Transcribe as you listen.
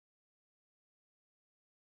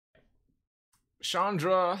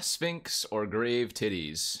Chandra, Sphinx, or Grave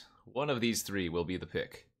Titties. One of these three will be the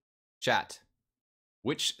pick. Chat.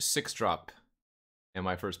 Which 6-drop am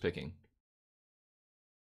I first picking?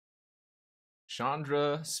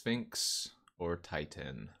 Chandra, Sphinx, or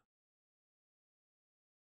Titan?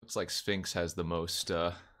 Looks like Sphinx has the most,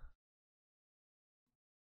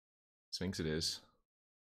 Sphinx it is.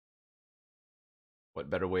 What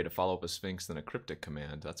better way to follow up a Sphinx than a cryptic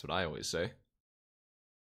command? That's what I always say.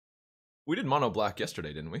 We did mono black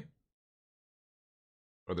yesterday, didn't we?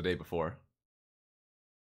 Or the day before.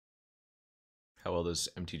 How well does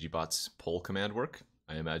MTGBot's poll command work?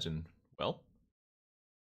 I imagine, well.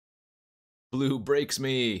 Blue breaks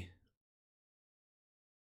me!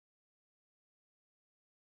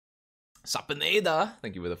 Sapaneda!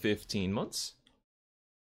 Thank you for the 15 months.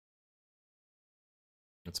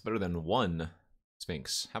 That's better than one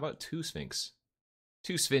Sphinx. How about two Sphinx?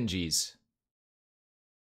 Two Sphinges.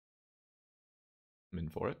 I'm in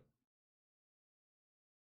for it.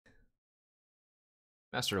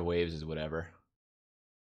 Master of Waves is whatever.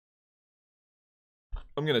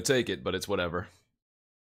 I'm gonna take it, but it's whatever.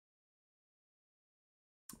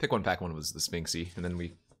 Pick one, pack one was the Sphinxy, and then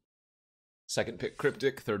we... Second pick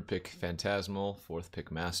Cryptic, third pick Phantasmal, fourth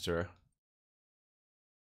pick Master.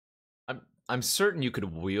 I'm certain you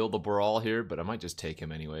could wheel the Brawl here, but I might just take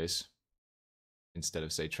him anyways. Instead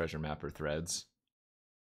of, say, Treasure Map or Threads.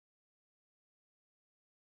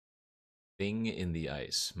 Thing in the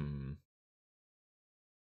Ice.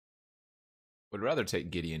 Would rather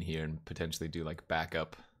take Gideon here and potentially do, like,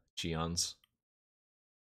 backup Cheons.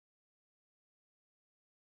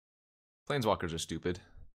 Planeswalkers are stupid.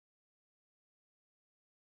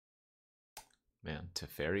 Man,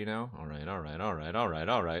 Teferi now? Alright, alright, alright, alright,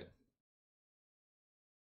 alright.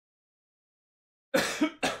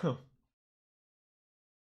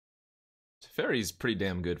 Teferi's pretty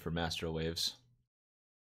damn good for Master of Waves.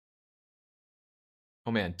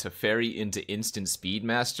 Oh man, Teferi into instant speed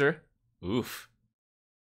master? Oof.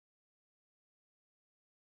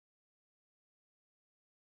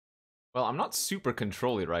 Well, I'm not super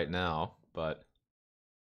controlly right now, but...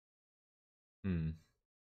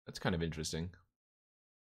 That's kind of interesting.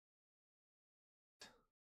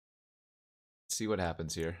 Let's see what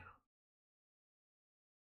happens here.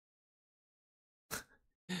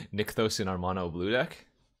 Nykthos in our mono blue deck?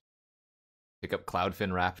 Pick up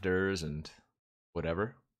Cloudfin Raptors and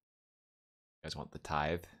whatever. You guys want the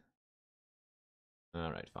Tithe?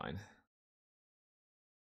 Alright, fine.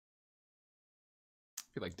 I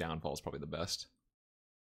feel like Downfall is probably the best.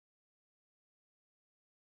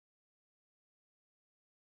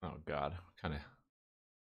 Oh god, kind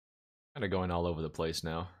of going all over the place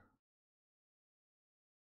now.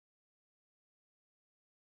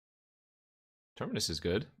 Terminus is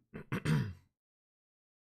good.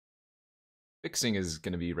 Fixing is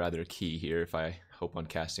going to be rather key here if I hope on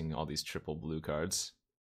casting all these triple blue cards.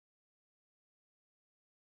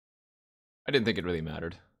 I didn't think it really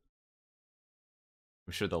mattered.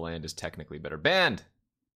 I'm sure the land is technically better. Banned!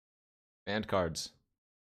 Banned cards.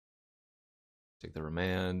 Take the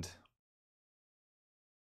Remand.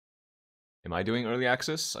 Am I doing early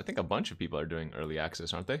access? I think a bunch of people are doing early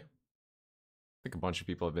access, aren't they? I think a bunch of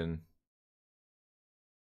people have been...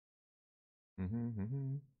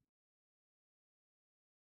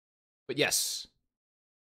 But yes,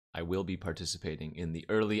 I will be participating in the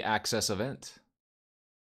early access event.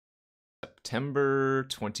 September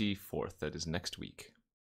 24th, that is next week.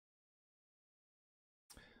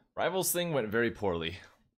 Rivals thing went very poorly.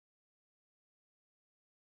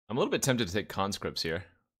 I'm a little bit tempted to take conscripts here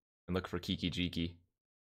and look for Kiki Jiki.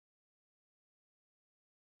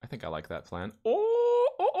 I think I like that plan.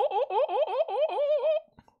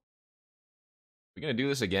 We gonna do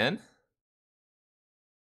this again?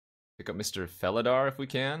 Pick up Mr. Felidar if we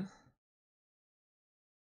can.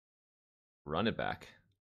 Run it back.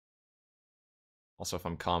 Also, if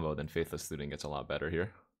I'm combo, then Faithless Looting gets a lot better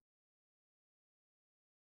here.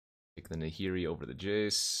 Take the Nahiri over the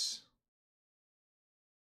Jace.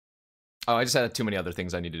 Oh, I just had too many other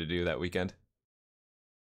things I needed to do that weekend.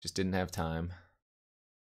 Just didn't have time.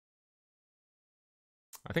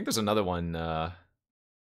 I think there's another one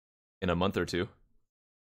in a month or two.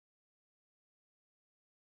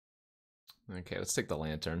 Okay, let's take the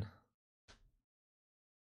Lantern.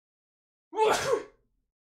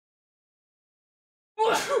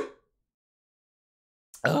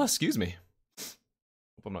 Oh, excuse me.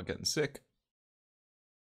 Hope I'm not getting sick.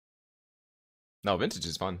 No, vintage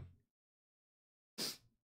is fun.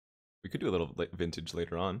 We could do a little vintage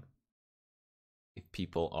later on. If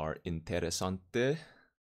people are interesante.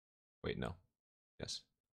 Wait, no. Yes.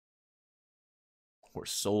 We're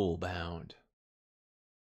soulbound.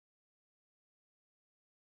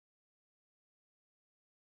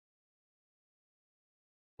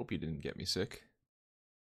 Hope you didn't get me sick.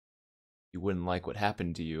 You wouldn't like what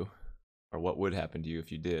happened to you, or what would happen to you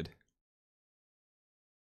if you did.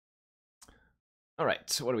 All right,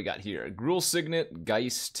 so what do we got here? Gruul Signet,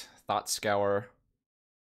 Geist, Thought Scour.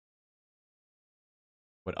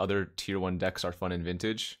 What other tier 1 decks are fun in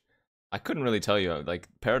Vintage? I couldn't really tell you. Like,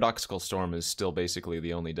 Paradoxical Storm is still basically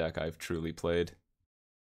the only deck I've truly played.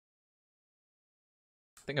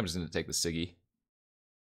 I think I'm just going to take the Siggy.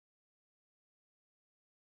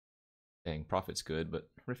 Dang, Prophet's good,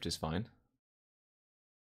 but Rift is fine.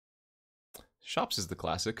 Shops is the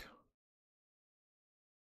classic.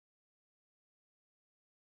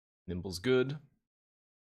 Nimble's good.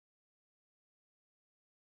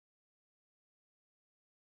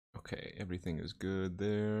 Okay, everything is good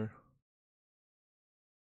there.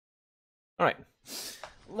 All right,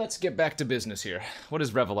 let's get back to business here. What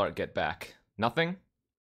does Revelart get back? Nothing?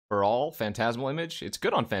 For all? Phantasmal Image? It's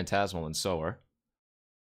good on Phantasmal and Sower.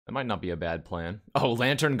 That might not be a bad plan. Oh,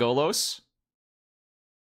 Lantern Golos?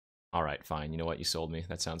 All right, fine. You know what? You sold me.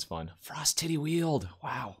 That sounds fun. Frost Titty Wield.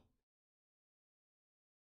 Wow.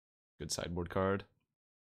 Good sideboard card.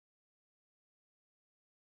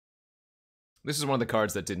 This is one of the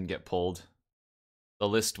cards that didn't get pulled. The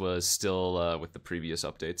list was still with the previous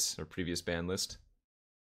updates, or previous ban list.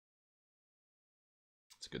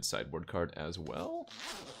 It's a good sideboard card as well.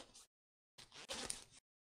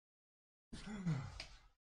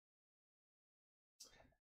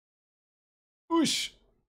 Whoosh!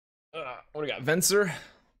 What do we got? Venser?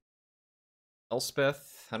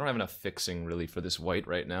 Elspeth? I don't have enough fixing, really, for this white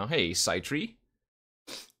right now. Hey, Citry.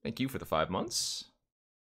 Thank you for the 5 months.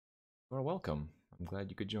 You are welcome. I'm glad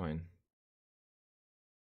you could join.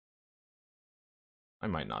 I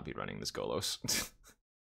might not be running this Golos.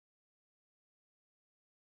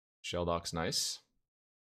 Sheldock's nice.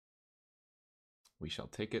 We shall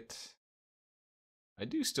take it. I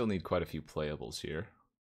do still need quite a few playables here.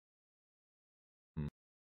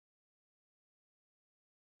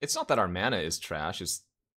 It's not that our mana is trash, it's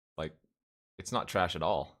like, it's not trash at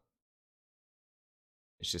all.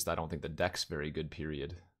 It's just I don't think the deck's very good,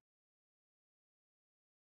 period.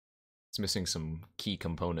 It's missing some key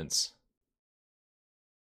components.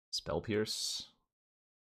 Spell Pierce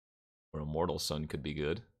or Immortal Sun could be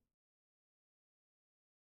good.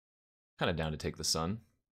 Kind of down to take the Sun.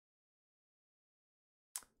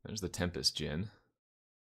 There's the Tempest Djinn.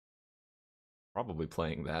 Probably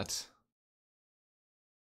playing that.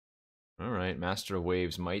 Alright, Master of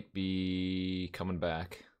Waves might be coming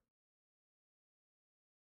back.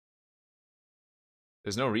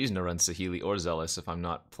 There's no reason to run Saheeli or Zealous if I'm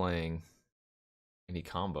not playing any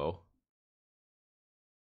combo.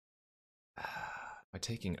 Am I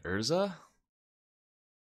taking Urza?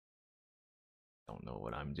 Don't know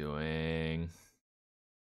what I'm doing.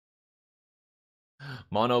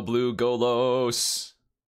 Mono Blue Golos!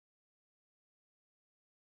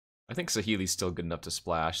 I think Saheeli's still good enough to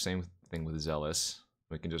splash. Same thing with Zealous.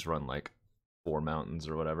 We can just run like 4 mountains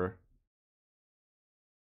or whatever.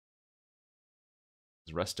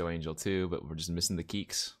 There's Resto Angel too, but we're just missing the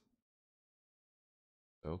Keeks.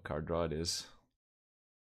 So card draw it is.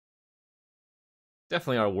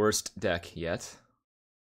 Definitely our worst deck yet.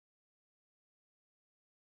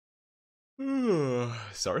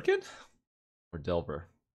 Sarkin? Or Delver?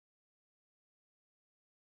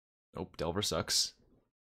 Nope, Delver sucks.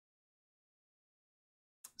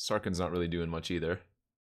 Sarkin's not really doing much either.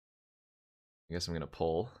 I guess I'm gonna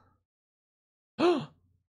pull.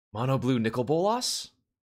 Mono Blue Nicol Bolas?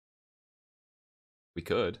 We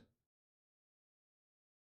could.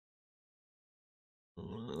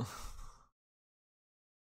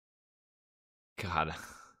 God,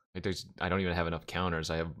 I don't even have enough counters.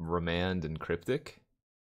 I have Remand and Cryptic.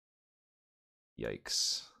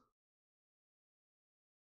 Yikes.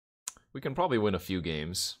 We can probably win a few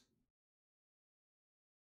games.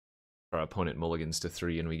 Our opponent mulligans to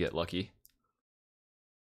 3 and we get lucky.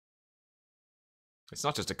 It's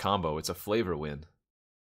not just a combo, it's a flavor win.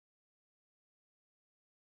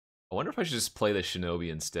 I wonder if I should just play the Shinobi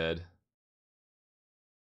instead.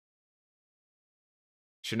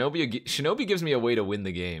 Shinobi gives me a way to win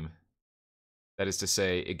the game. That is to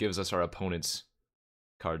say, it gives us our opponent's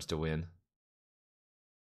cards to win.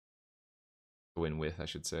 To win with, I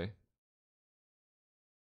should say.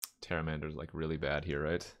 Terramander's like really bad here,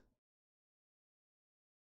 right?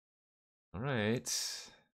 Alright.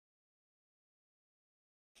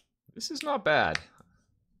 This is not bad.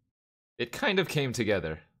 It kind of came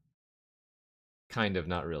together. Kind of,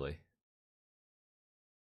 not really.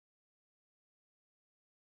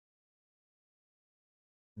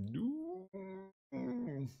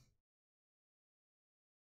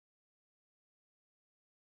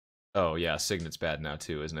 Oh, yeah, Signet's bad now,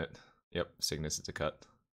 too, isn't it? Yep, Signet's it's a cut.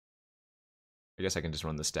 I guess I can just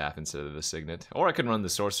run the staff instead of the Signet. Or I can run the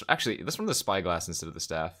Sorcerer. Actually, let's run the Spyglass instead of the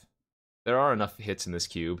staff. There are enough hits in this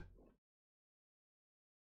cube.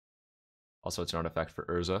 Also, it's an artifact for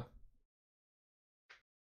Urza.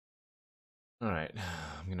 Alright,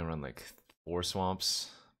 I'm gonna run like 4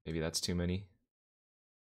 swamps. Maybe that's too many.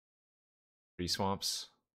 3 swamps.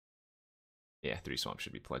 Yeah, 3 swamps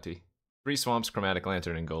should be plenty. 3 swamps, Chromatic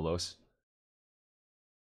Lantern, and Golos.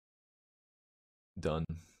 Done.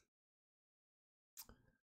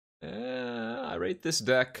 I rate this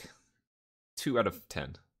deck 2 out of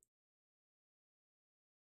 10.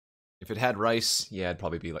 If it had Rice, yeah, it'd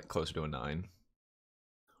probably be like closer to a 9.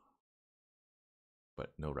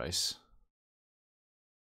 But no Rice.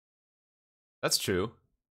 That's true.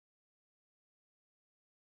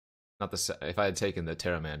 Not the if I had taken the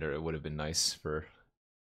Terramander, it would have been nice for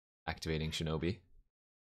activating Shinobi.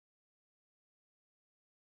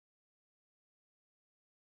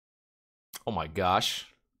 Oh my gosh.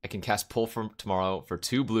 I can cast Pull from tomorrow for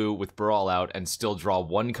 2 blue with Brawl out and still draw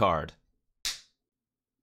 1 card.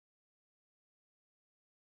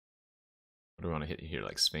 What do we want to hit here,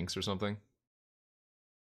 like Sphinx or something?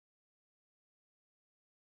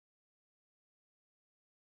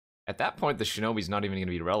 At that point, the Shinobi's not even going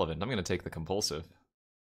to be relevant. I'm going to take the Compulsive.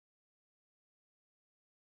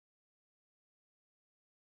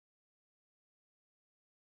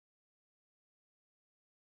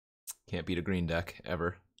 Can't beat a green deck,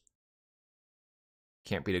 ever.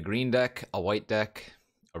 Can't beat a green deck, a white deck,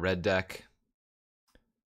 a red deck,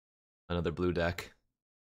 another blue deck.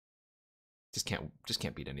 Just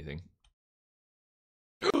can't beat anything.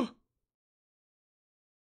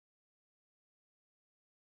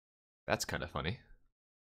 That's kind of funny.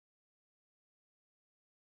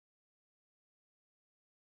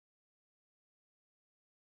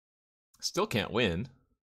 Still can't win.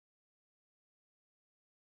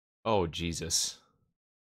 Oh, Jesus.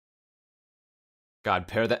 God,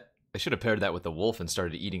 pair that. I should have paired that with the wolf and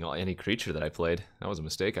started eating any creature that I played. That was a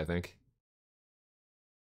mistake, I think.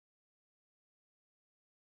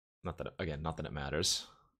 Not that, again, not that it matters.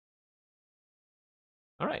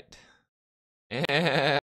 All right.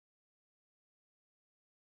 And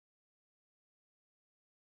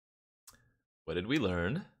what did we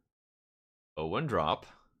learn? 0-1 drop.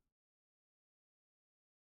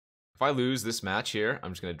 If I lose this match here,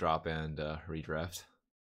 I'm just going to drop and redraft.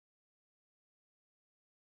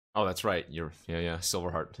 Oh, that's right. Yeah.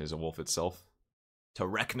 Silverheart is a wolf itself. To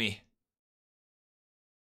wreck me.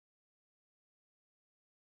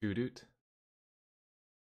 Doo-doot.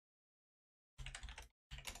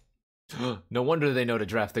 No wonder they know to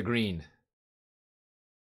draft the green.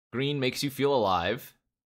 Green makes you feel alive.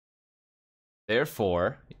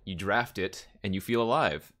 Therefore, you draft it and you feel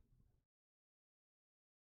alive.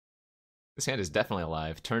 This hand is definitely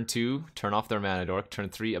alive. Turn 2, turn off their Mana Dork. Turn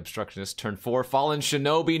 3, Obstructionist. Turn 4, Fallen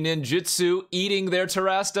Shinobi Ninjutsu, eating their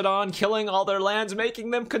Terastodon, killing all their lands, making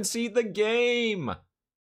them concede the game.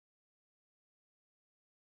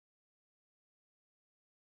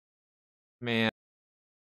 Man,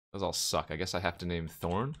 those all suck. I guess I have to name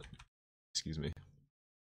Thorn. Excuse me.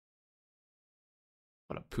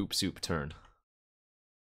 What a poop soup turn.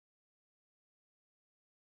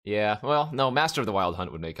 Yeah, well, no, Master of the Wild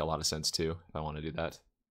Hunt would make a lot of sense too, if I want to do that.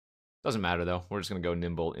 Doesn't matter though, we're just gonna go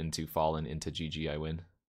Nimble into Fallen into GG, I win.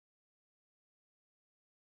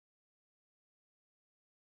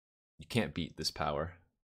 You can't beat this power.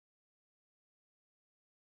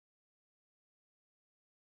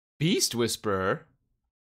 Beast Whisperer?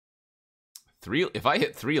 If I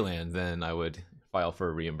hit 3 land, then I would file for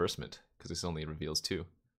a reimbursement, because this only reveals 2.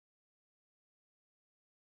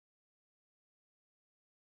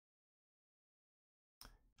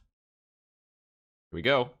 Here we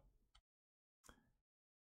go.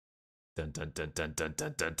 Dun dun dun dun dun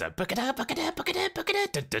dun dun dun.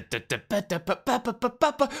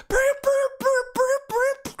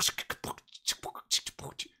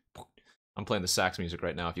 I'm playing the sax music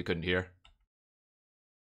right now if you couldn't hear.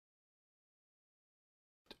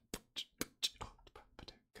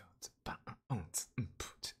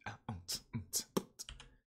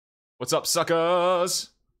 What's up, suckers?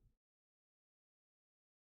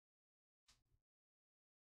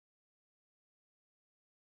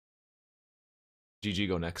 GG,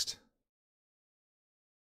 go next.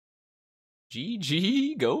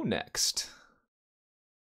 GG, go next.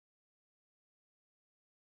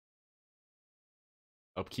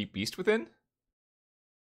 Upkeep Beast Within?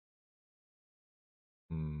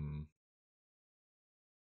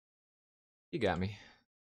 You got me.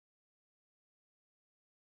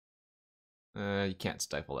 You can't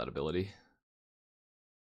stifle that ability.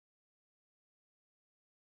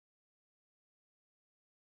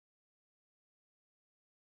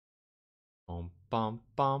 Bum bum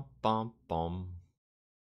bum bum bum.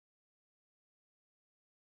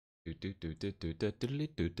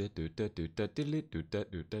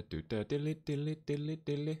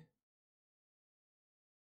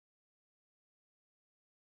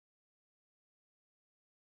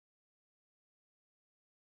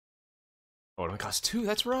 Oh, it only costs 2,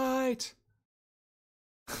 that's right!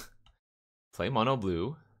 Play mono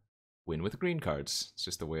blue, win with green cards. It's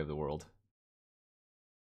just the way of the world.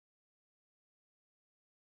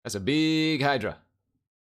 That's a big Hydra.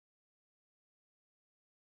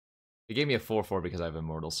 He gave me a 4/4 because I have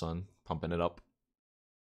Immortal Sun. Pumping it up.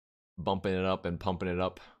 Bumping it up and pumping it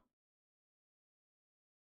up.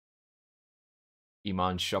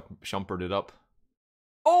 Iman shumpered it up.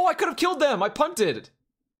 Oh, I could have killed them! I punted!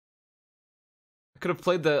 I could have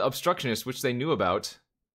played the Obstructionist, which they knew about.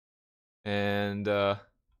 And, dealt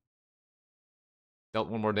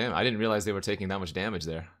one more damage. I didn't realize they were taking that much damage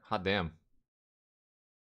there. Hot damn.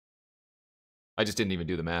 I just didn't even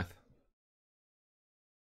do the math.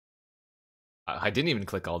 I didn't even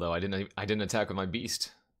click all though. I didn't attack with my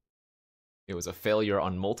beast. It was a failure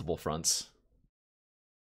on multiple fronts.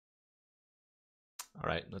 All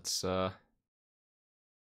right, let's hope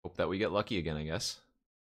that we get lucky again, I guess.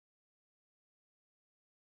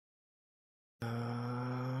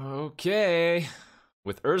 Okay.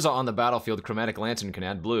 With Urza on the battlefield, Chromatic Lantern can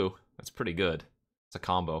add blue. That's pretty good. It's a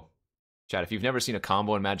combo. Chat, if you've never seen a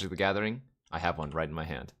combo in Magic the Gathering, I have one right in my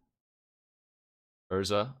hand.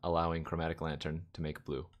 Urza allowing Chromatic Lantern to make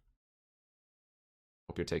blue.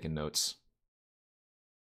 Hope you're taking notes.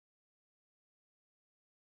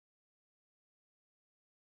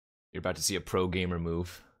 You're about to see a pro gamer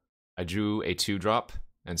move. I drew a 2-drop,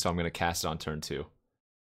 and so I'm going to cast it on turn 2.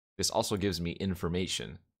 This also gives me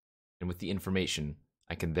information, and with the information,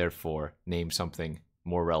 I can therefore name something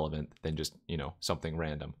more relevant than just, you know, something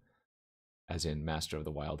random, as in Master of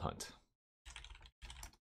the Wild Hunt.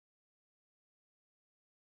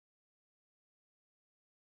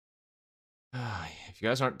 If you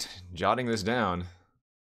guys aren't jotting this down,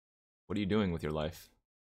 what are you doing with your life?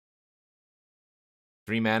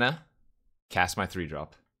 3 mana, cast my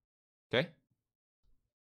 3-drop. Okay?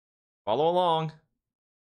 Follow along.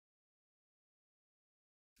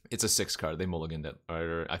 It's a 6 card. They mulliganed it.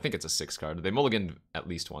 Or I think it's a 6 card. They mulliganed at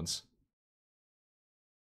least once.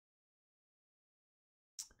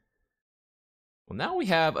 Well, now we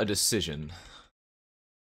have a decision.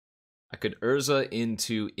 I could Urza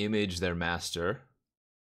into Image their master.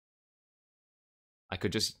 I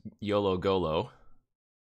could just YOLO GOLO.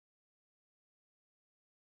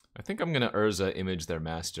 I think I'm gonna Urza Image their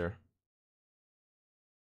master.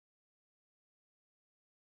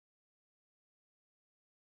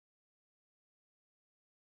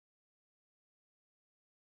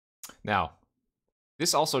 Now,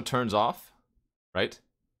 this also turns off, right?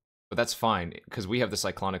 But that's fine, because we have the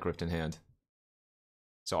Cyclonic Rift in hand.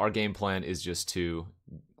 So our game plan is just to...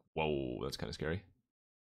 Whoa, that's kind of scary.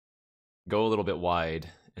 Go a little bit wide,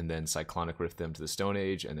 and then Cyclonic Rift them to the Stone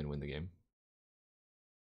Age, and then win the game.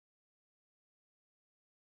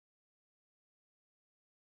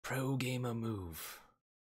 Pro gamer move.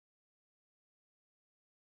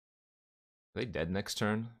 Are they dead next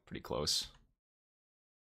turn? Pretty close.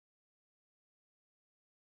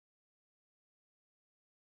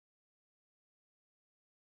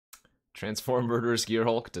 Transform Murderous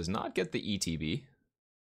Gearhulk does not get the ETB.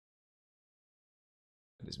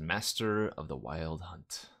 It is Master of the Wild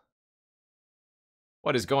Hunt.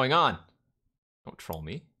 What is going on? Don't troll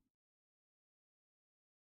me.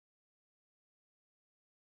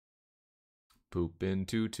 Poop in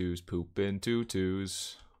tutus, poop in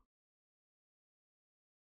tutus.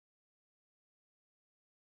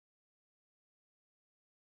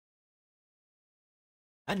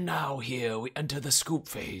 And now here we enter the scoop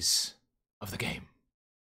phase of the game.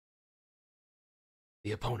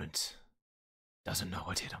 The opponent doesn't know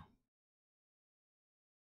what hit him.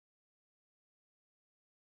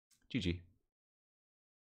 GG.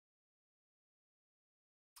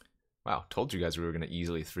 Wow, told you guys we were going to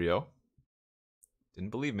easily 3-0. Didn't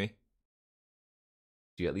believe me.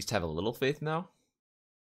 Do you at least have a little faith now?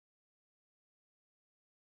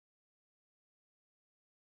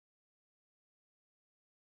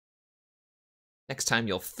 Next time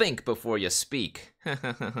you'll think before you speak.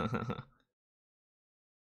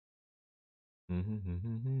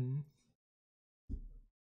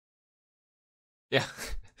 Yeah,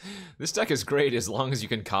 this deck is great as long as you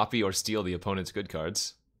can copy or steal the opponent's good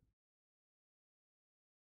cards.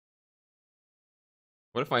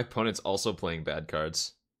 What if my opponent's also playing bad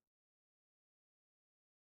cards?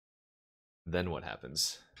 Then what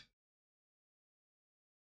happens?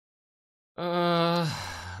 Alright.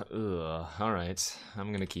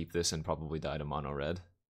 I'm gonna keep this and probably die to mono red.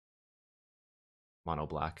 Mono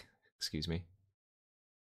black, excuse me.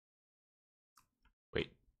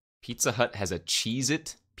 Wait. Pizza Hut has a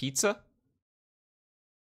Cheez-It pizza?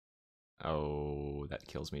 Oh, that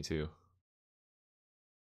kills me too.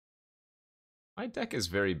 My deck is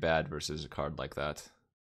very bad versus a card like that.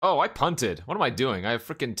 Oh, I punted. What am I doing? I have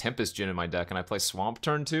freaking Tempest Djinn in my deck and I play Swamp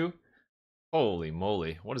turn 2? Holy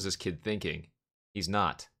moly. What is this kid thinking? He's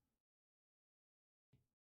not.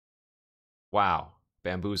 Wow.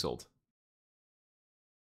 Bamboozled.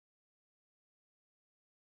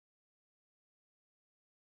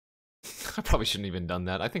 I probably shouldn't have even done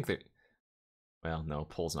that. I think that... Well, no,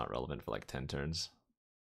 pull's not relevant for like 10 turns.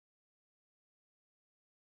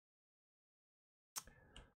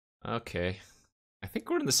 Okay. I think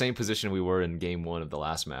we're in the same position we were in game 1 of the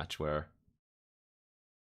last match, where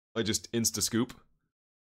I just insta-scoop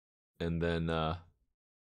and then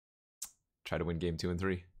try to win game 2 and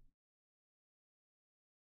 3.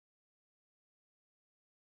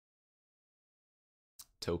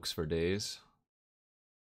 Tokes for days.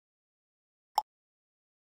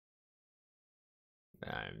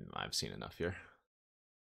 I've seen enough here.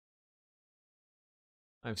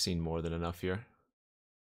 I've seen more than enough here.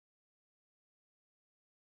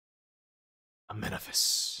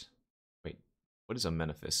 Amenaphis. Wait, what is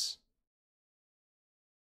Amenaphis?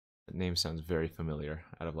 That name sounds very familiar,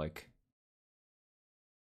 out of like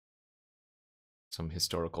some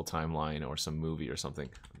historical timeline or some movie or something.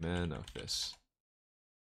 Amenaphis.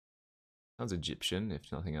 Sounds Egyptian,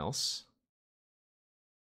 if nothing else.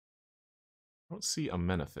 I don't see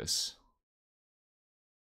Amenaphis.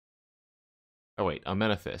 Oh wait,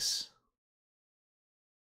 Amenaphis.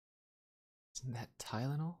 Isn't that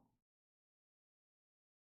Tylenol?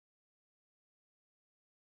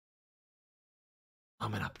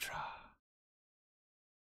 Amenoptera.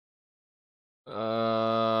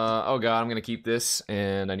 Oh god, I'm gonna keep this,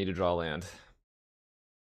 and I need to draw land.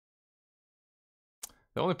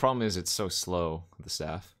 The only problem is it's so slow, the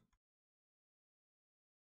staff.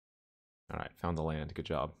 Alright, found the land. Good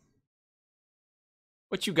job.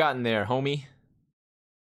 What you got in there, homie?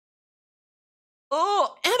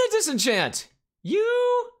 Oh, and a disenchant!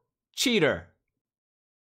 You cheater!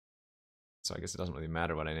 So I guess it doesn't really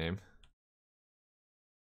matter what I name.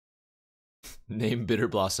 Name Bitter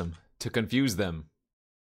Blossom to confuse them.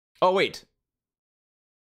 Oh, wait.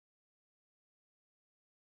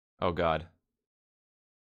 Oh, God.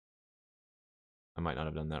 I might not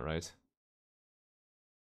have done that right.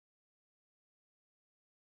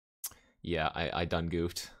 Yeah, I done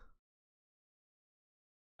goofed.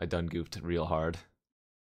 I done goofed real hard.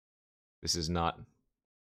 This is not...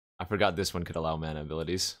 I forgot this one could allow mana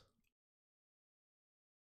abilities.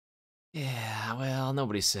 Yeah, well,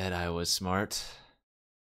 nobody said I was smart.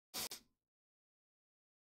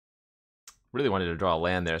 Really wanted to draw a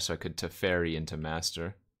land there so I could Teferi into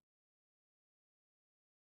Master.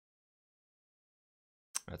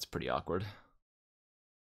 That's pretty awkward.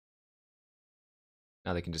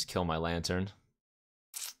 Now they can just kill my Lantern.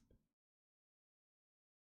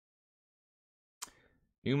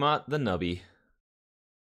 NumotTheNummy.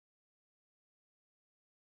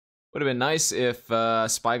 Would have been nice if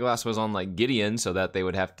Spyglass was on like Gideon so that they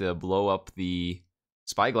would have to blow up the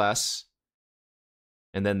Spyglass.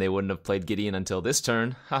 And then they wouldn't have played Gideon until this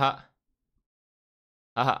turn. Haha.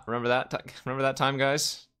 Haha. Remember that? Remember that time,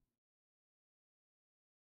 guys?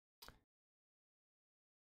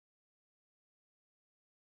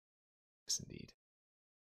 Yes, indeed.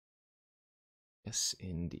 Yes,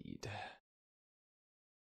 indeed.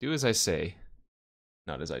 Do as I say,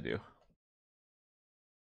 not as I do.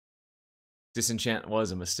 Disenchant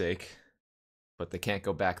was a mistake, but they can't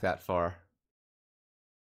go back that far.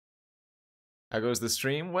 How goes the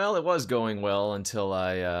stream? Well, it was going well until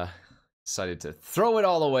I decided to throw it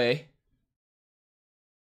all away.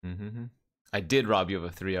 I did rob you of a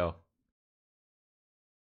 3-0.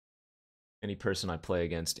 Any person I play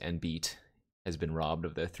against and beat has been robbed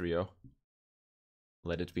of their 3-0.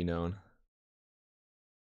 Let it be known.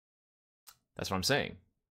 That's what I'm saying.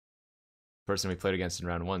 The person we played against in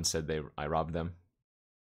round 1 said I robbed them.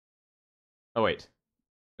 Oh wait,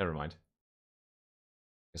 never mind.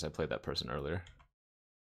 Guess I played that person earlier.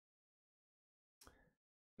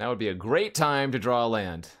 Now would be a great time to draw a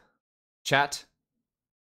land. Chat,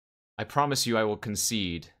 I promise you I will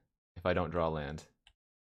concede if I don't draw a land.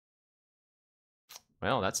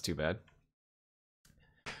 Well, that's too bad.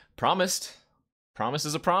 Promised. Promise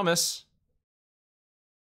is a promise.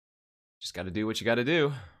 Just gotta do what you gotta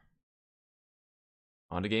do.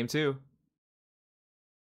 On to game 2.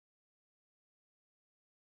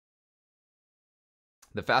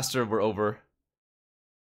 The faster we're over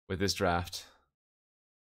with this draft,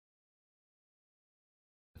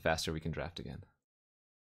 the faster we can draft again.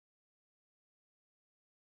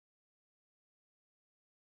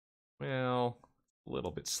 Well, a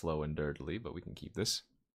little bit slow and dirtily, but we can keep this.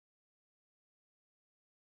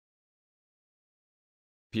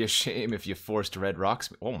 Be a shame if you forced red rocks.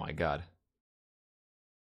 Oh my god.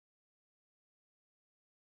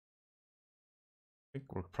 I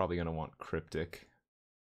think we're probably going to want Cryptic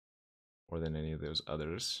more than any of those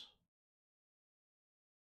others.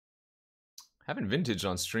 Haven't Vintage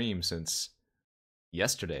on stream since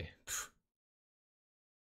yesterday. Pfft.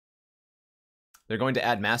 They're going to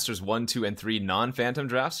add Masters 1, 2, and 3 non-Phantom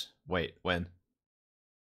drafts? Wait, when?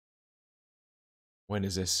 When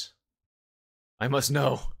is this? I must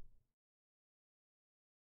know.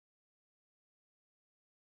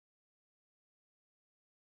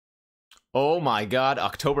 Oh my god,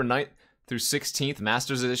 October 9th through 16th,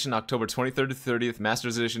 Masters Edition, October 23rd to 30th,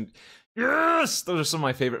 Masters Edition. Yes! Those are some of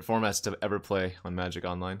my favorite formats to ever play on Magic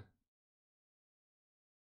Online.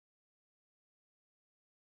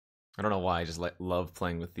 I don't know why, I just love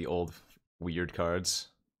playing with the old weird cards.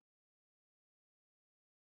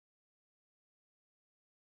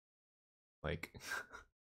 Like,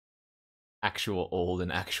 actual old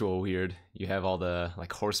and actual weird. You have all the,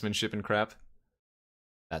 like, horsemanship and crap.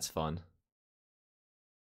 That's fun.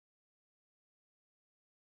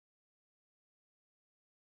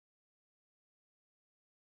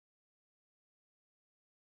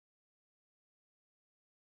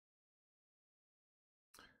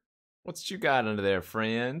 What you got under there,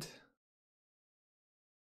 friend?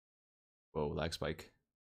 Whoa, lag spike.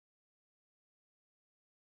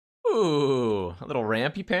 Ooh, a little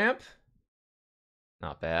rampy pamp.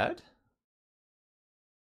 Not bad.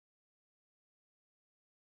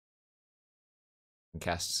 And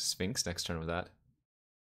cast Sphinx next turn with that.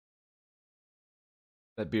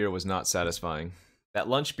 That beer was not satisfying. That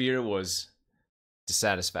lunch beer was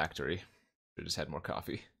dissatisfactory. Should just had more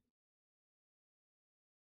coffee.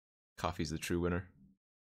 Coffee's the true winner.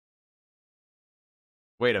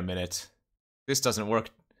 Wait a minute. This doesn't work.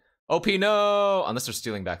 OP, no! Unless they're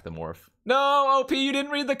stealing back the morph. No, OP, you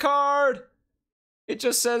didn't read the card! It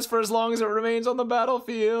just says for as long as it remains on the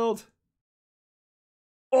battlefield.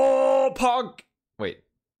 Oh, pog! Wait.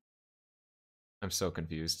 I'm so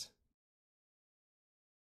confused.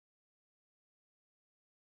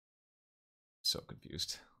 So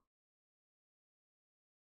confused.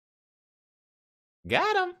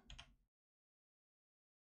 Got him!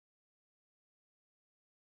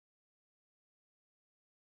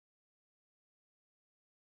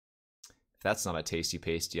 If that's not a tasty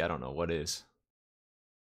pasty, I don't know what is.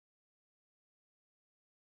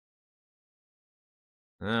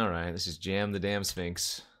 Alright, this is Jam the Damn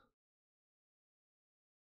Sphinx.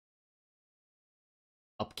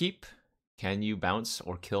 Upkeep? Can you bounce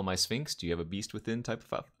or kill my Sphinx? Do you have a Beast Within type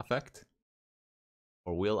of effect?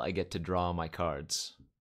 Or will I get to draw my cards?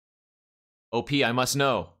 OP, I must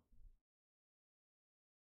know.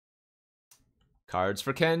 Cards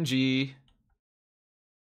for Kenji.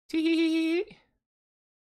 Tee.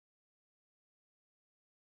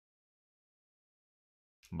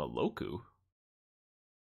 Maloku?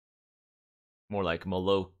 More like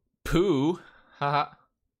Malopoo. Haha.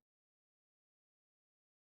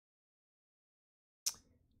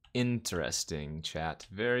 Interesting, chat.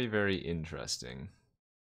 Very, very interesting.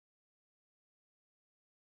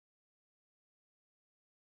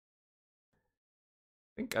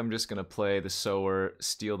 I think I'm just gonna play the Sower,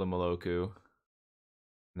 steal the Maloku, and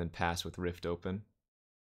then pass with Rift open.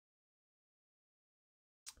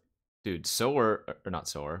 Dude, Sower, or not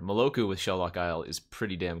Sower, Maloku with Shelldock Isle is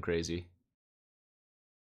pretty damn crazy.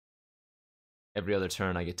 Every other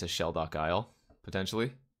turn I get to Shelldock Isle,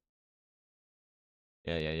 potentially.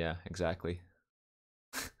 Yeah, exactly.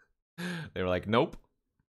 They were like, nope.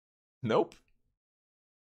 Nope.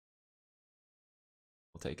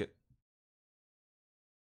 We'll take it.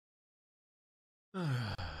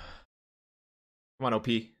 Come on, OP.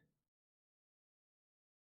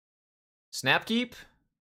 Snapkeep?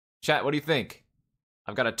 Chat, what do you think?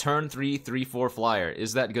 I've got a turn 3, 3/4 flyer.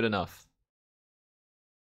 Is that good enough?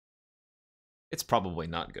 It's probably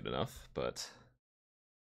not good enough, but...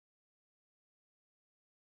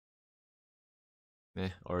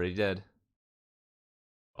 already dead.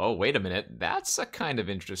 Oh, wait a minute. That's a kind of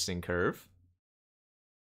interesting curve.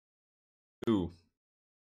 Ooh.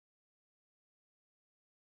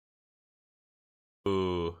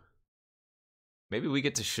 Ooh. Maybe we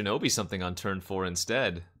get to Shinobi something on turn 4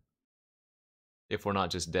 instead. If we're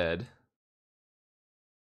not just dead.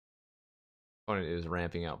 Opponent is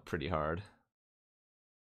ramping out pretty hard.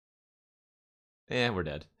 And we're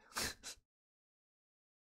dead.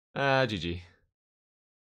 GG.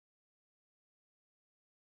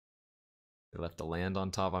 They left the land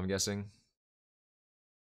on top, I'm guessing.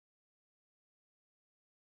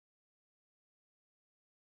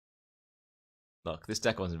 Look, this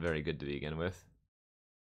deck wasn't very good to begin with.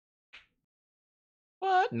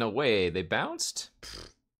 What? No way, they bounced?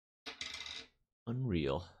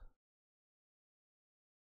 Unreal.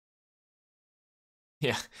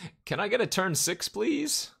 Yeah, can I get a turn 6,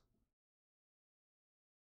 please?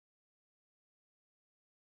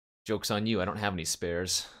 Joke's on you, I don't have any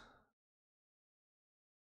spares.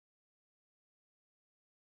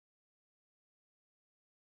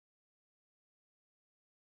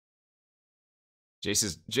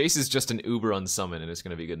 Jace is just an Uber unsummon and it's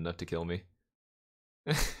gonna be good enough to kill me.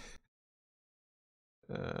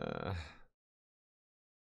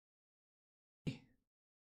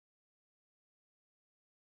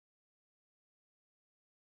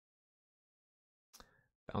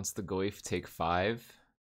 Bounce the Goif, take 5.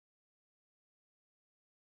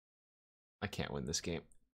 I can't win this game.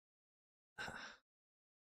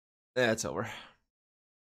 That's over.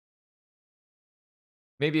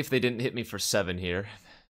 Maybe if they didn't hit me for 7 here,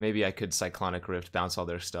 maybe I could Cyclonic Rift, bounce all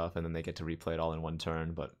their stuff, and then they get to replay it all in one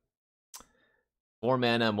turn, but 4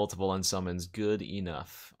 mana, multiple unsummons, good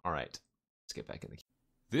enough. Alright, let's get back in the game.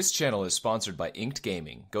 This channel is sponsored by Inked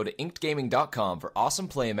Gaming. Go to inkedgaming.com for awesome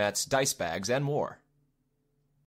playmats, dice bags, and more.